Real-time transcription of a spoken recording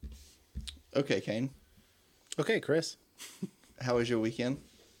Okay, Kane. Okay, Chris. How was your weekend?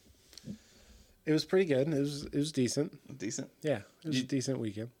 It was pretty good. It was decent. Decent. Yeah, it was a decent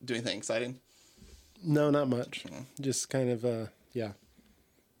weekend. Do anything exciting? No, not much. Just kind of yeah.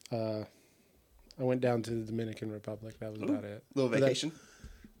 I went down to the Dominican Republic. That was about it. Little vacation.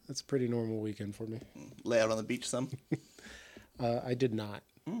 That's a pretty normal weekend for me. Lay out on the beach some. I did not.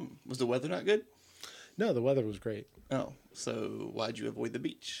 Was the weather not good? No, the weather was great. Oh, so why'd you avoid the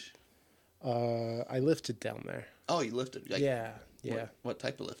beach? I lifted down there. Oh, you lifted. Like, Yeah. What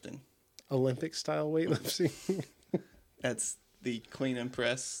type of lifting? Olympic style weightlifting. That's the clean and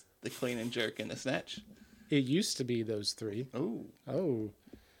press, the clean and jerk, and the snatch. It used to be those three. Oh.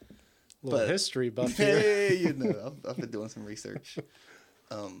 Little history buff here. Hey, I've been doing some research.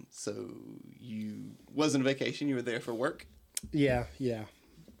 So you wasn't a vacation. You were there for work. Yeah.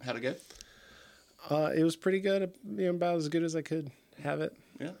 How'd it go? It was pretty good. About as good as I could have it.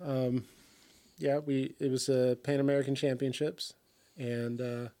 Yeah. It was Pan American Championships,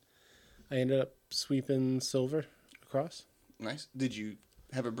 and I ended up sweeping silver across. Nice. Did you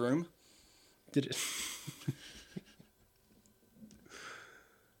have a broom? Did it?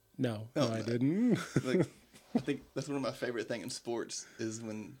 No, Oh, I no. didn't. Like, I think that's one of my favorite things in sports is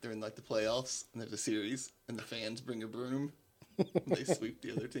when they're in like the playoffs and there's a series and the fans bring a broom and they sweep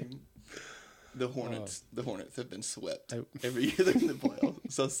the other team. The Hornets have been swept every year they're in the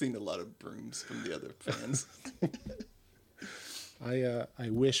playoffs. So I've seen a lot of brooms from the other fans. I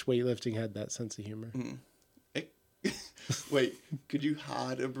wish weightlifting had that sense of humor. Wait, could you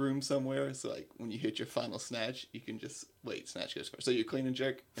hide a broom somewhere so like when you hit your final snatch, you can just snatch goes first. So you clean and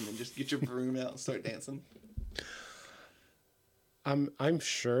jerk and then just get your broom out and start dancing? I'm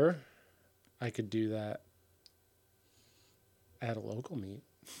sure I could do that at a local meet.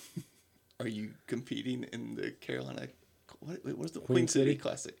 Are you competing in the Carolina? What is the Queen City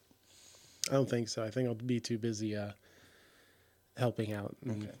Classic? I don't think so. I think I'll be too busy helping out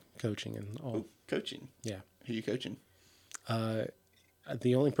and coaching and all. Oh, coaching. Yeah. Who are you coaching?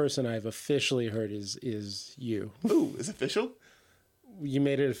 The only person I've officially heard is you. Ooh, is it official? You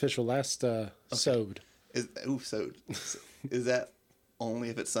made it official last SOD. So is that only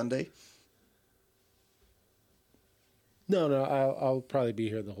if it's Sunday? No, I'll probably be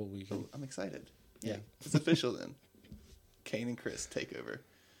here the whole weekend. I'm excited. Yeah. It's official then. Kane and Chris take over.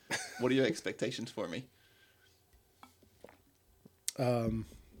 What are your expectations for me? To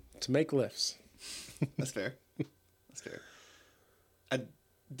make lifts. That's fair. That's fair. I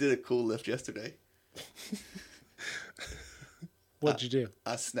did a cool lift yesterday. What'd you do?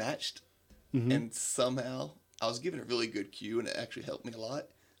 I snatched, and somehow I was given a really good cue, and it actually helped me a lot,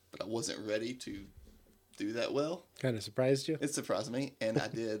 but I wasn't ready to do that well. Kind of surprised you? It surprised me, and I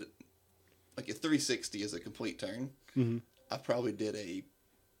did like a 360 as a complete turn. I probably did a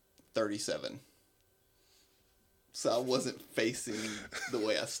 37. So I wasn't facing the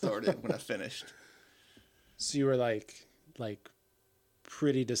way I started when I finished. So you were like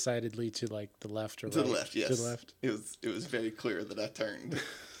pretty decidedly to like the left or To right? the left, yes. To the left. It was very clear that I turned,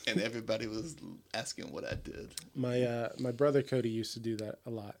 and everybody was asking what I did. My brother Cody used to do that a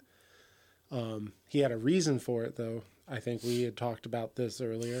lot. He had a reason for it though. I think we had talked about this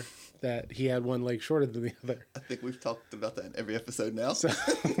earlier, that he had one leg shorter than the other. I think we've talked about that in every episode now. So,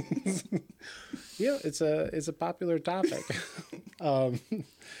 yeah, it's a popular topic.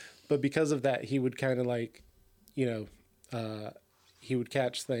 But because of that, he would kind of like, he would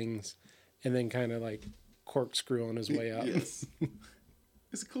catch things and then kind of like corkscrew on his way up. Yes.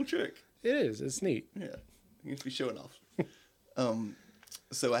 It's a cool trick. It is. It's neat. Yeah. You need to be showing off.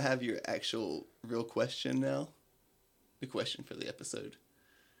 So I have your actual real question now. The question for the episode.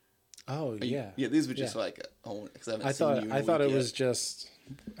 Oh, yeah. Yeah, these were just like, because I haven't seen you in a I thought week it was yet. just,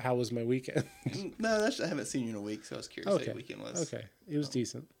 how was my weekend? No, I haven't seen you in a week, so I was curious how your weekend was. Okay. It was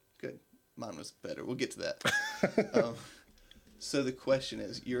decent. Good. Mine was better. We'll get to that. So the question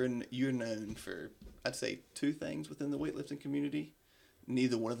is, you're known for, I'd say, two things within the weightlifting community.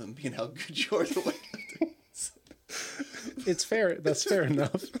 Neither one of them being how good you are at weightlifting. It's fair. That's fair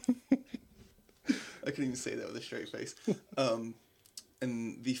enough. I couldn't even say that with a straight face. And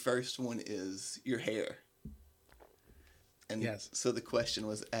the first one is your hair. And yes. So the question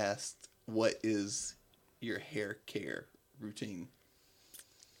was asked, what is your hair care routine?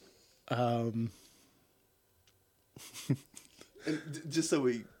 And just so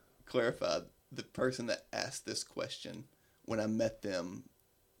we clarify, the person that asked this question, when I met them,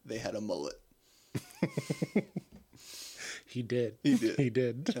 they had a mullet. He did. He did. He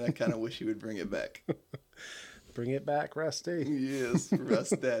did. And I kind of wish he would bring it back. Bring it back, Rusty. Yes,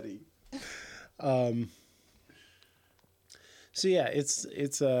 Russ Daddy. So yeah, it's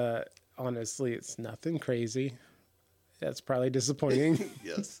honestly, it's nothing crazy. That's probably disappointing.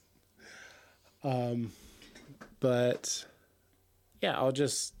 Yes. But yeah, I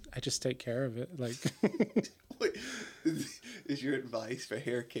just take care of it. Like, Wait, is your advice for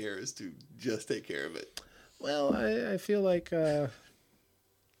hair care is to just take care of it? well, I feel like,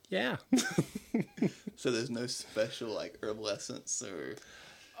 yeah. So there's no special like herbal essence or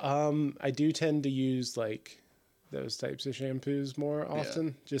I do tend to use like those types of shampoos more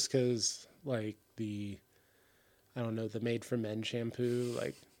often, just because like I don't know, the Made for Men shampoo,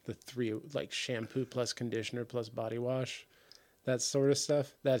 like the 3, like shampoo plus conditioner plus body wash, that sort of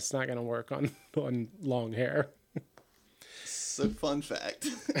stuff. That's not gonna work on long hair. So fun fact.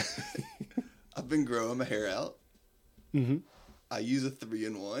 I've been growing my hair out. Mm-hmm. I use a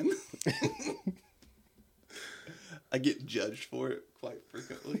 3-in-1. I get judged for it quite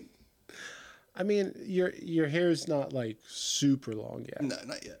frequently. I mean, your hair's not like super long yet. No,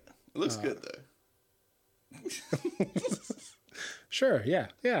 not yet. It looks good though. Sure, yeah.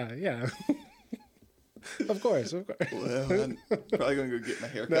 Of course. Well, I'm probably gonna go get my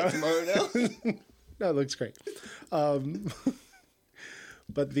hair cut tomorrow now. No, it looks great. But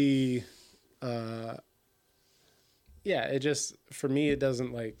the, yeah, it just, for me, it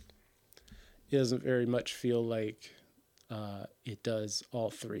doesn't very much feel like it does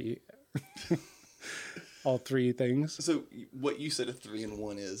all three things. So what you said a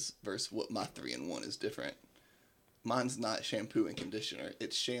 3-in-1 is versus what my 3-in-1 is different. Mine's not shampoo and conditioner.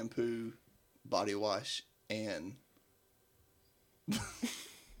 It's shampoo, body wash, and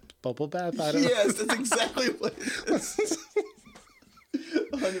Bubble bath? I don't know. yes, that's exactly what it is.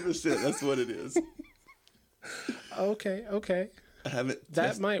 100%. That's what it is. Okay. I haven't.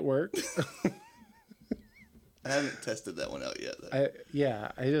 That might work. I haven't tested that one out yet. Though.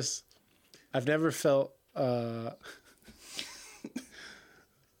 I've never felt. I'm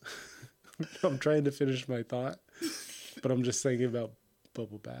trying to finish my thought, but I'm just thinking about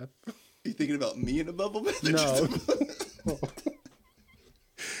bubble bath. You thinking about me in a bubble bath? No.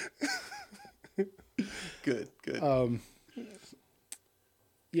 Good.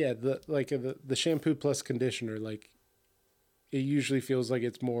 Yeah, the shampoo plus conditioner, like it usually feels like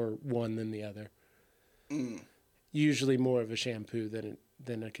it's more one than the other. Usually more of a shampoo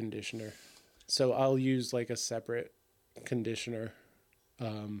than a conditioner. So I'll use like a separate conditioner.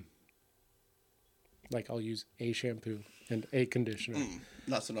 Like I'll use a shampoo and a conditioner.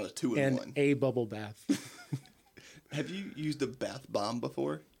 Not a 2-in-1. And a bubble bath. Have you used a bath bomb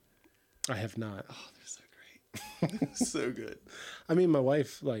before? I have not. Oh, they're so great. So good. I mean, my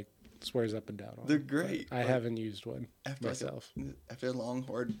wife like swears up and down on They're them, great. I haven't used one myself. After a long,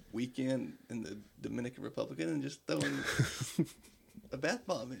 hard weekend in the Dominican Republic, and just throwing a bath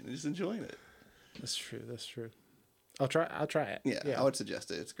bomb in and just enjoying it. That's true. I'll try it. Yeah, I would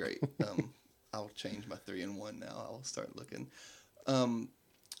suggest it. It's great. I'll change my 3-in-1 now. I'll start looking. I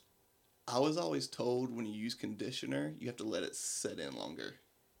was always told when you use conditioner, you have to let it set in longer.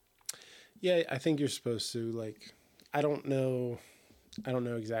 Yeah, I think you're supposed to. Like, I don't know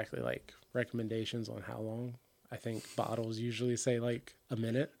exactly like recommendations on how long. I think bottles usually say like a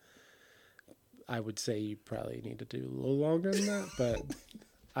minute. I would say you probably need to do a little longer than that, but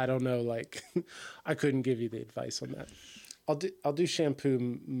I don't know. Like, I couldn't give you the advice on that. I'll do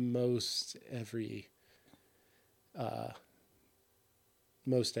shampoo most every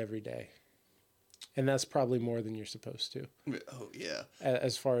day, and that's probably more than you're supposed to. Oh yeah.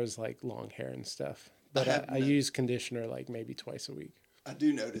 As far as like long hair and stuff, but I use conditioner like maybe twice a week. I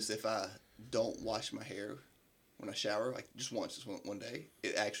do notice if I don't wash my hair when I shower, like just one day,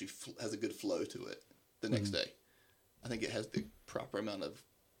 it actually has a good flow to it the next day. I think it has the proper amount of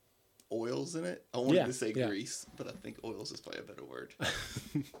oils in it. I wanted to say grease, but I think oils is probably a better word.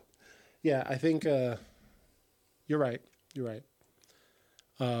 Yeah, I think you're right.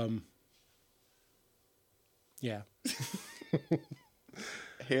 Yeah.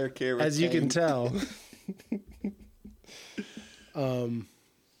 Hair care. As you can tell.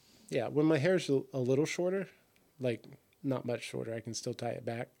 Yeah, when my hair's a little shorter, like not much shorter, I can still tie it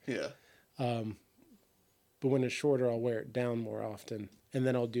back. Yeah. But when it's shorter, I'll wear it down more often, and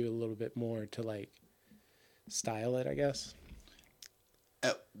then I'll do a little bit more to like style it, I guess.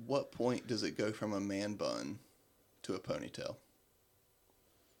 At what point does it go from a man bun to a ponytail?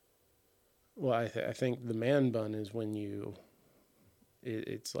 Well, I think the man bun is when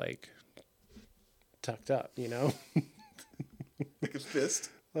it's like tucked up, you know? Like a fist?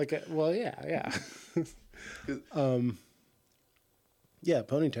 Yeah. Yeah,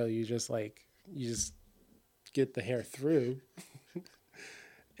 ponytail, you just get the hair through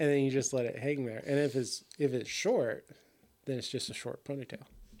and then you just let it hang there. And if it's short, then it's just a short ponytail.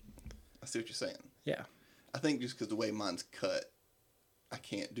 I see what you're saying. Yeah. I think just because the way mine's cut, I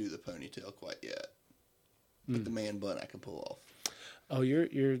can't do the ponytail quite yet. But the man bun I can pull off. Oh,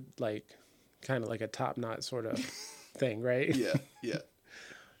 you're like kind of like a top knot sort of thing, right? Yeah, yeah.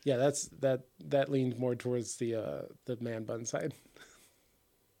 Yeah, that leans more towards the man bun side.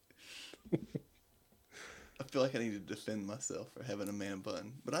 I feel like I need to defend myself for having a man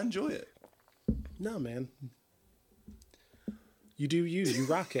bun, but I enjoy it. No, man. You do you. You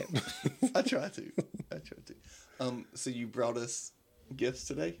rock it. I try to. So you brought us gifts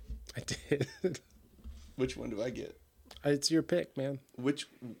today? I did. Which one do I get? It's your pick, man. What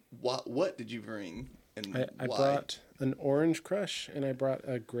did you bring and I why? brought an Orange Crush and I brought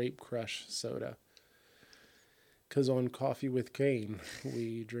a Grape Crush soda. Because on Coffee with Kane,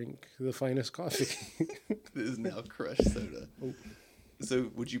 we drink the finest coffee. This is now Crush soda. Oh. So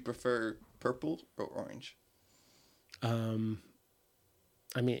would you prefer purple or orange? I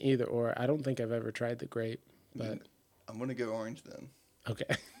mean, either or. I don't think I've ever tried the grape, but I'm going to go orange then. okay.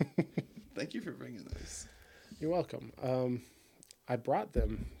 Thank you for bringing those. You're welcome. I brought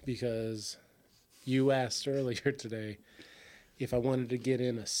them because you asked earlier today if I wanted to get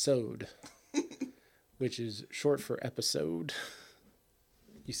in a sode, which is short for episode.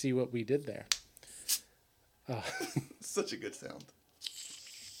 You see what we did there? Such a good sound.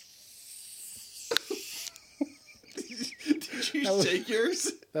 Did you shake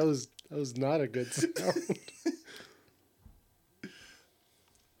yours? That was not a good sound.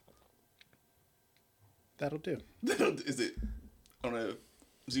 That'll do. Is it on a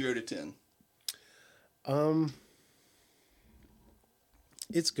 0 to 10?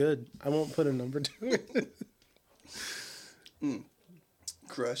 It's good. I won't put a number to it.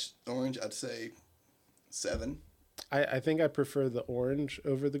 Crushed orange, I'd say 7. I think I prefer the orange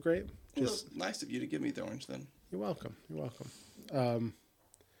over the grape. Just well, nice of you to give me the orange then. You're welcome. You're welcome.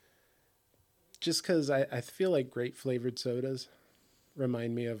 Just because I feel like grape flavored sodas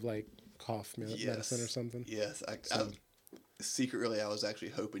remind me of like cough medicine or something. Yes. Secretly, I was actually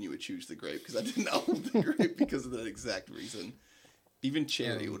hoping you would choose the grape because I did not want the grape because of that exact reason. Even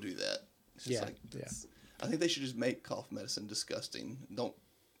cherry will do that. It's just I think they should just make cough medicine disgusting. Don't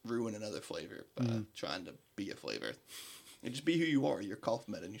ruin another flavor by trying to be a flavor. And just be who you are. You're cough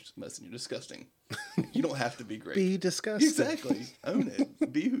medicine. You're disgusting. You don't have to be great. Be disgusting. Exactly. Own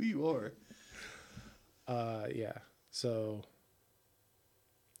it. Be who you are. Yeah. So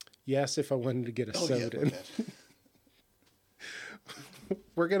you asked if I wanted to get a soda. Yeah,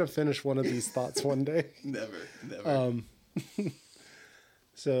 we're going to finish one of these thoughts one day. Never.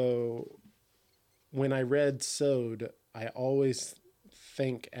 So when I read sode, I always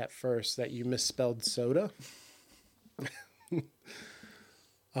think at first that you misspelled soda.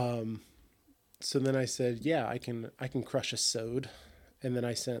 So then I said, yeah, I can crush a sode. And then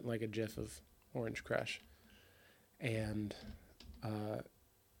I sent like a gif of Orange Crush. And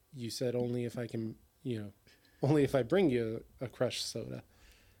you said only if I can, only if I bring you a crushed soda.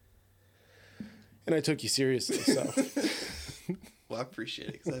 And I took you seriously, so. Well, I appreciate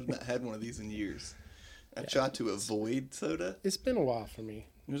it because I've not had one of these in years. I tried to avoid soda. It's been a while for me.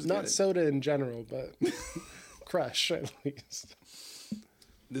 Not soda in general, but Crush at least.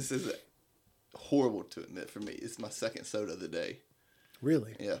 This is horrible to admit for me. It's my second soda of the day.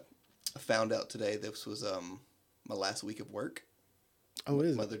 Really? Yeah. I found out today this was my last week of work. Oh,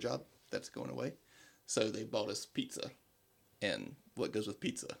 is my it? other job that's going away. So they bought us pizza. And what goes with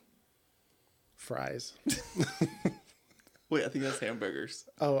pizza? Fries. Wait, I think that's hamburgers.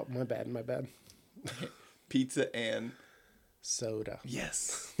 Oh, my bad. Pizza and soda.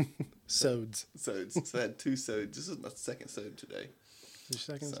 Yes. Sods. Sods. So I had 2 sods. This is my second sod today. Your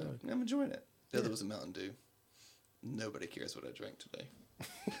second soda. I'm enjoying it. The other was a Mountain Dew. Nobody cares what I drank today.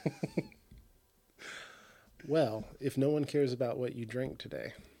 Well, if no one cares about what you drank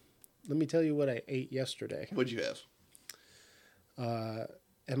today, let me tell you what I ate yesterday. What'd you have?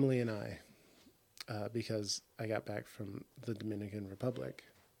 Emily and I, because I got back from the Dominican Republic,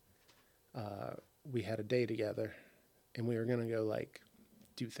 we had a day together, and we were going to go,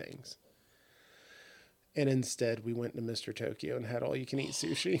 do things. And instead, we went to Mr. Tokyo and had all-you-can-eat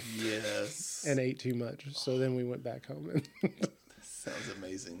sushi. Yes. And ate too much. So then we went back home and sounds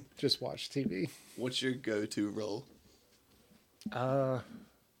amazing. Just watched TV. What's your go-to roll? Well,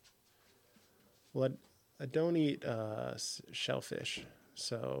 I don't eat shellfish,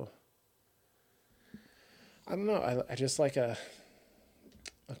 so I don't know. I just like a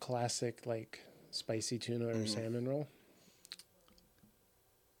classic spicy tuna or salmon roll.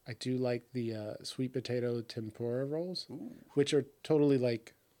 I do like the sweet potato tempura rolls, which are totally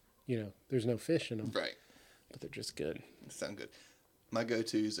there's no fish in them. Right. But they're just good. They sound good. My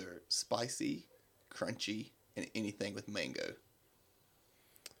go-tos are spicy, crunchy, and anything with mango.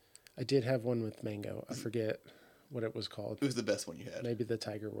 I did have one with mango. I forget what it was called. It was the best one you had. Maybe the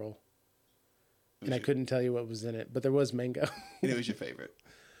tiger roll. And I couldn't tell you what was in it, but there was mango. And it was your favorite.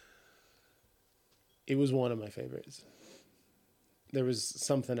 It was one of my favorites. There was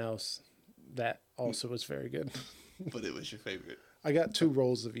something else that also was very good. But it was your favorite. I got 2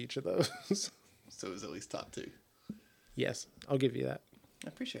 rolls of each of those. So it was at least top 2. Yes, I'll give you that. I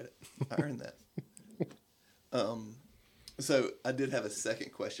appreciate it. I earned that. So I did have a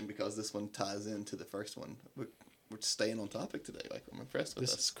second question because this one ties into the first one. We're staying on topic today. Like, I'm impressed with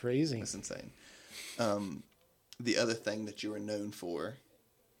This us. is crazy. That's insane. The other thing that you are known for,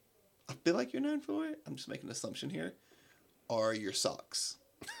 I feel like you're known for it, I'm just making an assumption here, are your socks.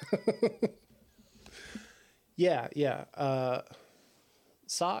 Yeah.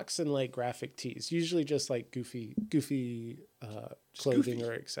 Socks and like graphic tees. Usually just like goofy clothing goofy.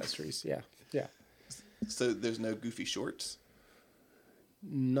 or accessories. Yeah. So there's no goofy shorts?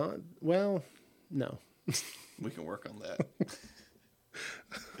 No. We can work on that.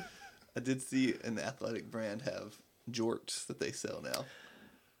 I did see an athletic brand have jorts that they sell now.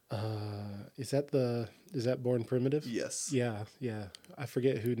 Is that Born Primitive? Yes. Yeah. I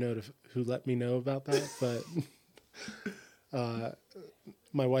forget who let me know about that, but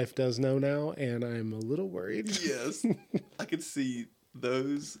my wife does know now, and I'm a little worried. Yes. I could see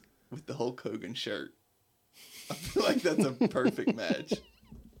those with the Hulk Hogan shirt. I feel like that's a perfect match.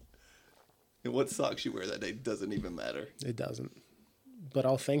 And what socks you wear that day doesn't even matter. It doesn't. But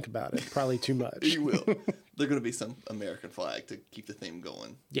I'll think about it. Probably too much. You will. They're going to be some American flag to keep the theme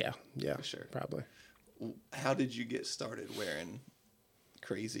going. Yeah. For sure. Probably. How did you get started wearing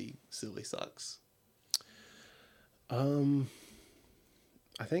crazy, silly socks? I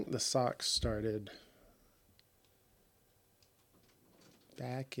think the socks started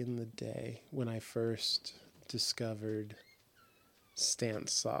back in the day when I first discovered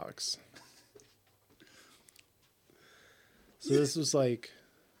Stance socks. So this was like,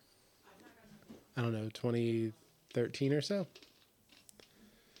 I don't know, 2013 or so.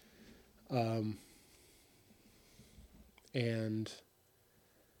 And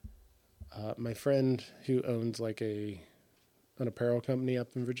my friend who owns like an apparel company up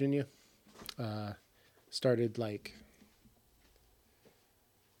in Virginia started like,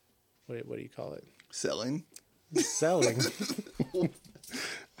 what do you call it? Selling? Selling.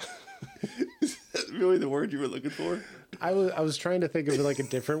 Is that really the word you were looking for? I was trying to think of like a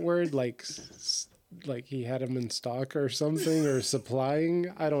different word, like he had them in stock or something, or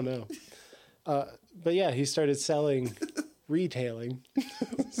supplying. I don't know. But yeah, he started selling, retailing,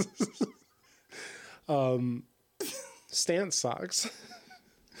 Stance socks.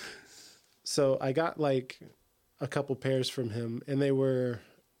 So I got like a couple pairs from him, and they were,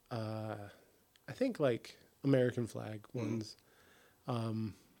 I think like American flag ones.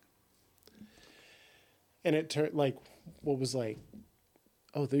 And it turned like what was like,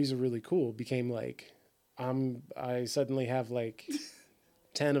 oh, these are really cool, became like, I suddenly have like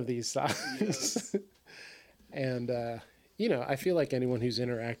 10 of these socks. Yes. And, I feel like anyone who's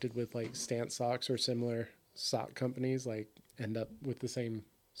interacted with like Stance socks or similar sock companies like end up with the same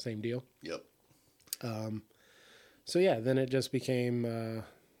deal. Yep. So yeah, then it just became,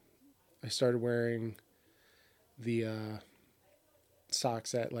 I started wearing the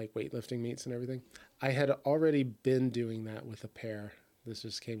socks at like weightlifting meets and everything. I had already been doing that with a pair. This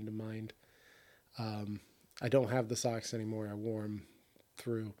just came to mind. I don't have the socks anymore. I wore them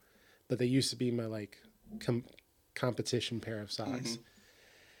through, but they used to be my like competition pair of socks.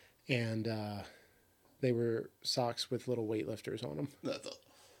 Mm-hmm. And they were socks with little weightlifters on them.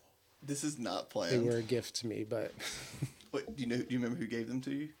 This is not planned. They were a gift to me, but Wait, do you remember who gave them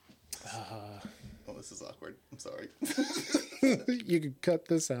to you? Oh, this is awkward. I'm sorry. You could cut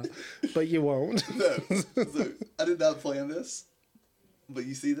this out, but you won't. No. So, I did not plan this, but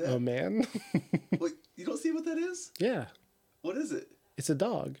you see that? Oh, man. Wait, you don't see what that is? Yeah. What is it? It's a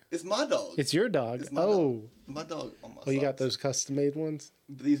dog. It's my dog. It's your dog. It's my oh. dog. My dog on my Oh, you got socks. those custom-made ones?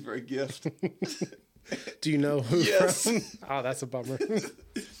 These were a gift. Do you know who Yes. from? Oh, that's a bummer.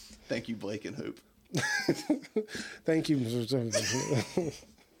 Thank you, Blake and Hope. Thank you.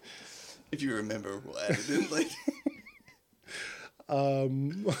 If you remember, we'll add it in later.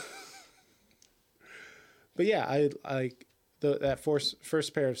 But yeah, I like that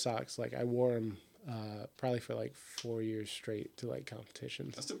first pair of socks. Like I wore them probably for like 4 years straight to like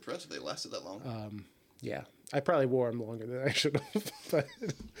competitions. That's impressive. They lasted that long. Yeah, I probably wore them longer than I should have. But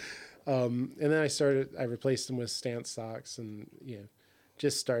and then I replaced them with Stance socks, and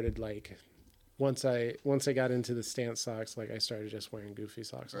just started like, once I got into the stance socks, like I started just wearing goofy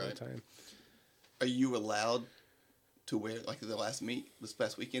socks all the time. Are you allowed to wear, like this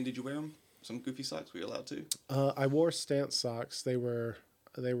past weekend, did you wear them? Some goofy socks? Were you allowed to? I wore stance socks. They were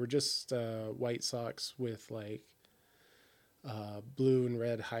just white socks with like blue and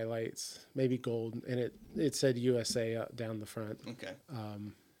red highlights, maybe gold, and it said USA down the front. Okay.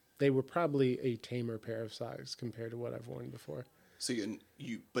 They were probably a tamer pair of socks compared to what I've worn before. So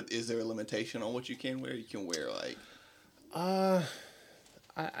but is there a limitation on what you can wear? You can wear like. I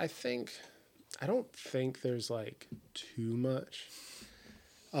don't think there's like too much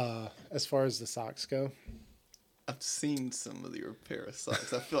as far as the socks go. I've seen some of your pair of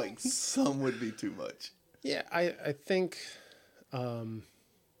socks. I feel like some would be too much. Yeah, I think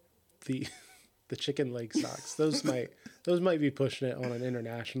the chicken leg socks, those might be pushing it on an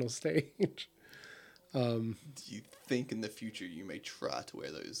international stage. Do you think in the future you may try to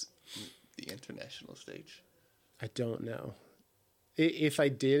wear those the international stage? I don't know. If I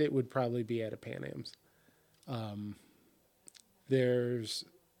did, it would probably be at a Pan Am's. There's,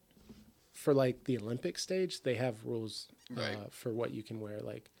 for like the Olympic stage, they have rules for what you can wear.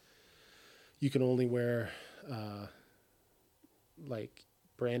 Like, you can only wear like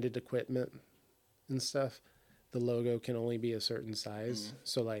branded equipment and stuff. The logo can only be a certain size.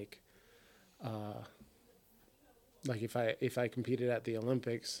 So like if I competed at the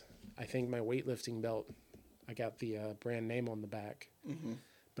Olympics, I think my weightlifting belt, I got the brand name on the back,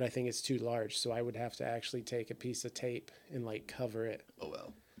 but I think it's too large. So I would have to actually take a piece of tape and like cover it. Oh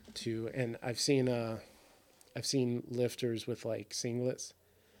well. And I've seen lifters with like singlets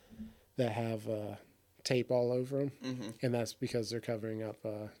that have tape all over them, and that's because they're covering up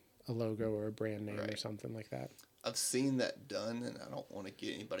a logo or a brand name or something like that. I've seen that done, and I don't want to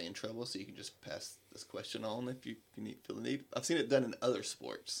get anybody in trouble, so you can just pass this question on if you feel the need. I've seen it done in other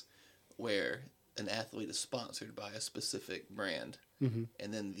sports where an athlete is sponsored by a specific brand, and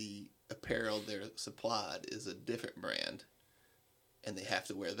then the apparel they're supplied is a different brand, and they have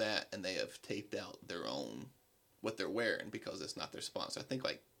to wear that, and they have taped out their own, what they're wearing, because it's not their sponsor. I think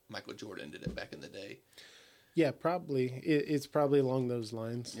like Michael Jordan did it back in the day. Yeah, probably. It's probably along those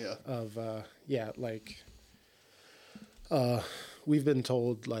lines. Yeah. Of, we've been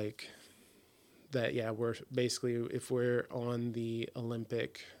told like that, we're basically, if we're on the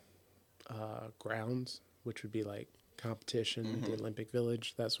Olympic grounds, which would be like competition, the Olympic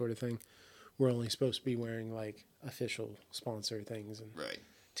Village, that sort of thing, we're only supposed to be wearing like official sponsor things and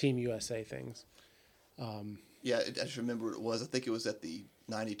Team USA things. Yeah, I just remember what it was. I think it was at the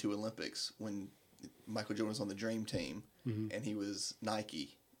 92 Olympics when Michael Jordan was on the Dream Team, and he was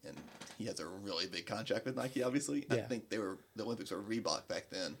Nike, and he has a really big contract with Nike, obviously. Yeah. I think the Olympics were Reebok back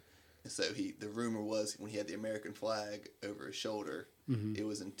then. And so the rumor was when he had the American flag over his shoulder, it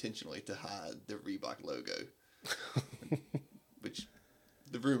was intentionally to hide the Reebok logo. Which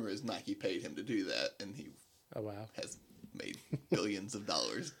the rumor is Nike paid him to do that, and he has made billions of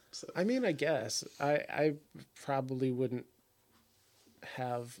dollars. So I mean, I guess I probably wouldn't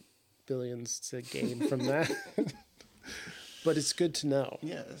have billions to gain from that. But it's good to know.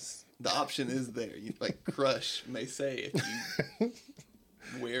 Yes. The option is there. Like Crush may say if you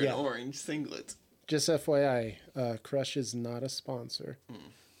wear an orange singlet. Just FYI, Crush is not a sponsor,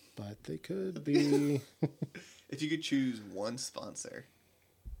 but they could be. If you could choose one sponsor,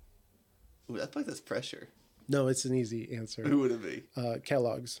 I feel like that's pressure. No, it's an easy answer. Who would it be?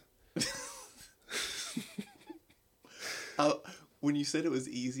 Kellogg's. When you said it was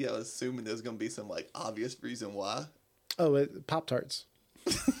easy, I was assuming there was going to be some like obvious reason why. Oh, Pop-Tarts.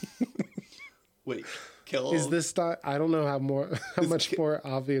 Wait, Kellogg's? Is this not? I don't know how much more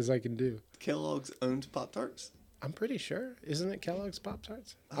obvious I can do. Kellogg's owns Pop-Tarts? I'm pretty sure. Isn't it Kellogg's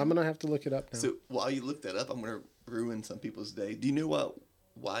Pop-Tarts? I'm going to have to look it up now. So while you look that up, I'm going to ruin some people's day. Do you know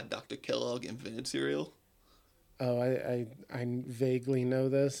why Dr. Kellogg invented cereal? Oh, I vaguely know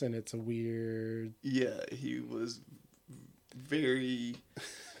this, and it's a weird... Yeah, he was very...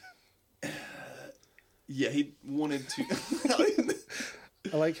 Yeah, he wanted to...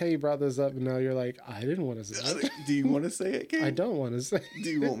 I like how you brought this up, and now you're like, I didn't want to say it. Do you want to say it, Kane? I don't want to say it. Do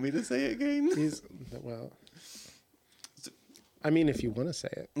you want me to say it, Kane? I mean, if you want to say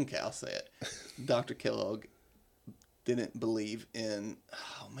it. Okay, I'll say it. Dr. Kellogg didn't believe in...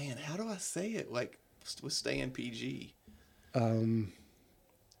 Oh, man, how do I say it? Like, with staying PG. The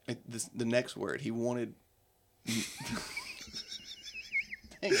next word, he wanted...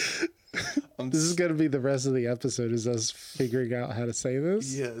 Dang. This is going to be the rest of the episode, is us figuring out how to say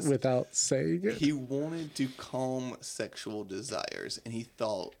this without saying it. He wanted to calm sexual desires, and he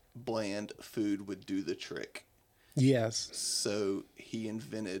thought bland food would do the trick. Yes. So he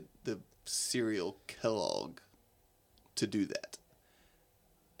invented the cereal Kellogg to do that.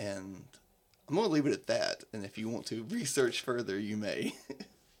 And I'm going to leave it at that. And if you want to research further, you may.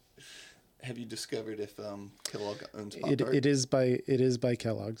 Have you discovered if Kellogg owns Pop-Tart? It is by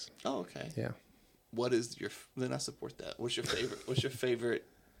Kellogg's. Oh, okay. Yeah. What is your? Then I support that. What's your favorite? What's your favorite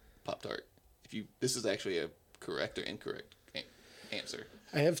Pop-Tart? This is actually a correct or incorrect answer.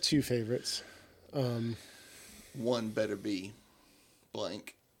 I have two favorites. One better be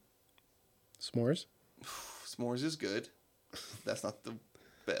blank. S'mores. S'mores is good. That's not the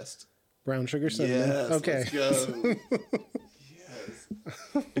best. Brown sugar cinnamon. Yes. Okay. Let's go. Yes.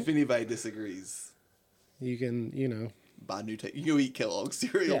 If anybody disagrees, You can, buy new. You can eat Kellogg's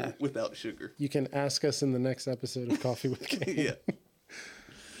cereal Yeah. without sugar. you can ask us in the next episode of Coffee with Kane. Yeah.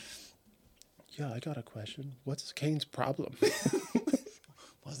 Yeah, I got a question. What's Kane's problem?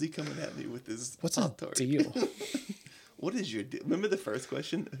 Why's he coming at me with this What's Pop-Tart? a deal? What is your deal? Remember the first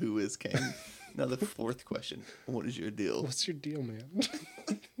question? Who is Kane? Now the fourth question. What is your deal? What's your deal, man?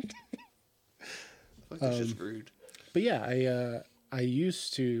 Fuck, that's just rude. But yeah, I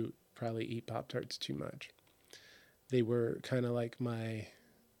used to probably eat Pop-Tarts too much. They were kind of like my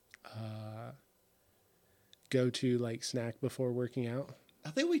go-to like snack before working out. I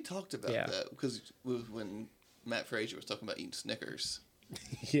think we talked about Yeah. that because when Matt Frazier was talking about eating Snickers,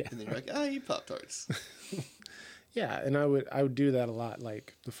 Yeah. and then you're like, I eat Pop-Tarts. Yeah, and I would do that a lot,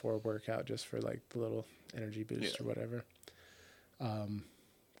 like before workout, just for like the little energy boost Yeah. or whatever.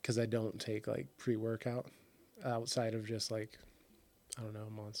 Because I don't take like pre-workout outside of just like, I don't know,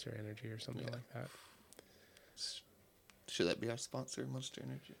 Monster Energy or something Yeah. like that. Should that be our sponsor, Monster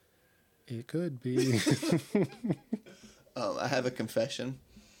Energy? It could be. I have a confession.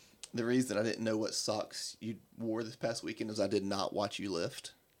 The reason I didn't know what socks you wore this past weekend is I did not watch you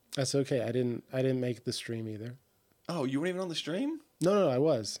lift. That's okay. I didn't make the stream either. Oh, you weren't even on the stream? No, I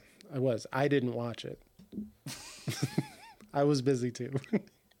was. I didn't watch it. I was busy too.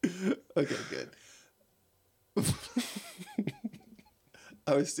 Okay, good.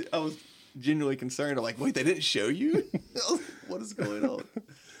 I was genuinely concerned. I'm like, wait, they didn't show you? What is going on?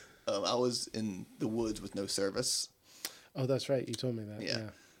 I was in the woods with no service. Oh, that's right. You told me that. Yeah. Yeah.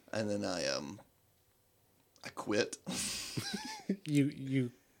 And then I quit.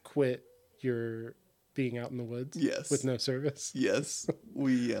 You quit your being out in the woods? Yes. With no service? Yes.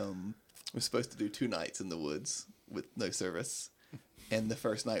 We were supposed to do 2 nights in the woods with no service. And the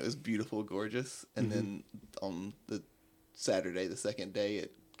first night was beautiful, gorgeous. And then on the Saturday, the second day,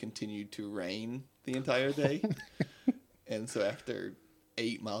 it continued to rain the entire day. And so after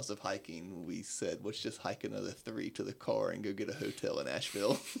 8 miles of hiking, we said, let's just hike another 3 to the car and go get a hotel in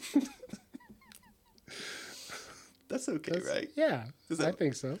Asheville. That's okay, right? Yeah, Does I that-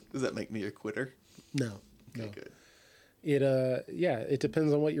 think so. Does that make me a quitter? No. Okay, No. good. It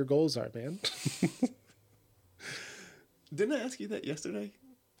depends on what your goals are, man. Didn't I ask you that yesterday?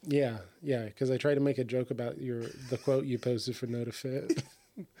 Yeah, because I tried to make a joke about the quote you posted for No to Fit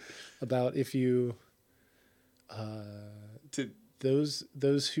about if you To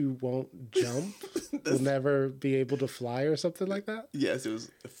those who won't jump will never be able to fly or something like that. Yes, it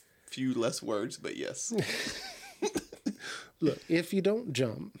was a few less words, but yes. Look, if you don't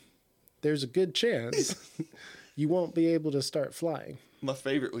jump, there's a good chance you won't be able to start flying. My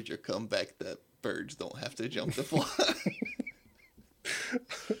favorite was your comeback that birds don't have to jump to fly.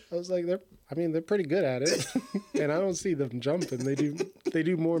 I was like, they're pretty good at it, and I don't see them jumping. They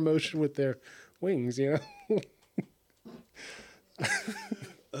do more motion with their wings, you know.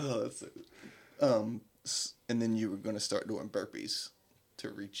 Oh, that's and then you were going to start doing burpees to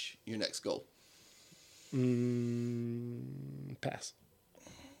reach your next goal. Pass.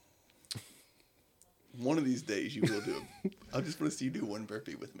 One of these days you will do it. I just want to see you do one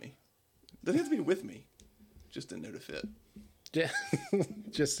burpee with me. Doesn't have to be with me. Just a No to Fit. Yeah,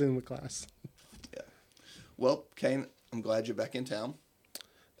 just in the class. Yeah. Well, Kane, I'm glad you're back in town.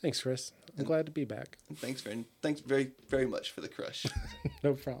 Thanks, Chris. I'm glad to be back. And thanks very, very much for the crush.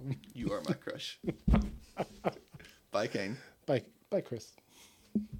 No problem. You are my crush. Bye, Kane. Bye, Chris.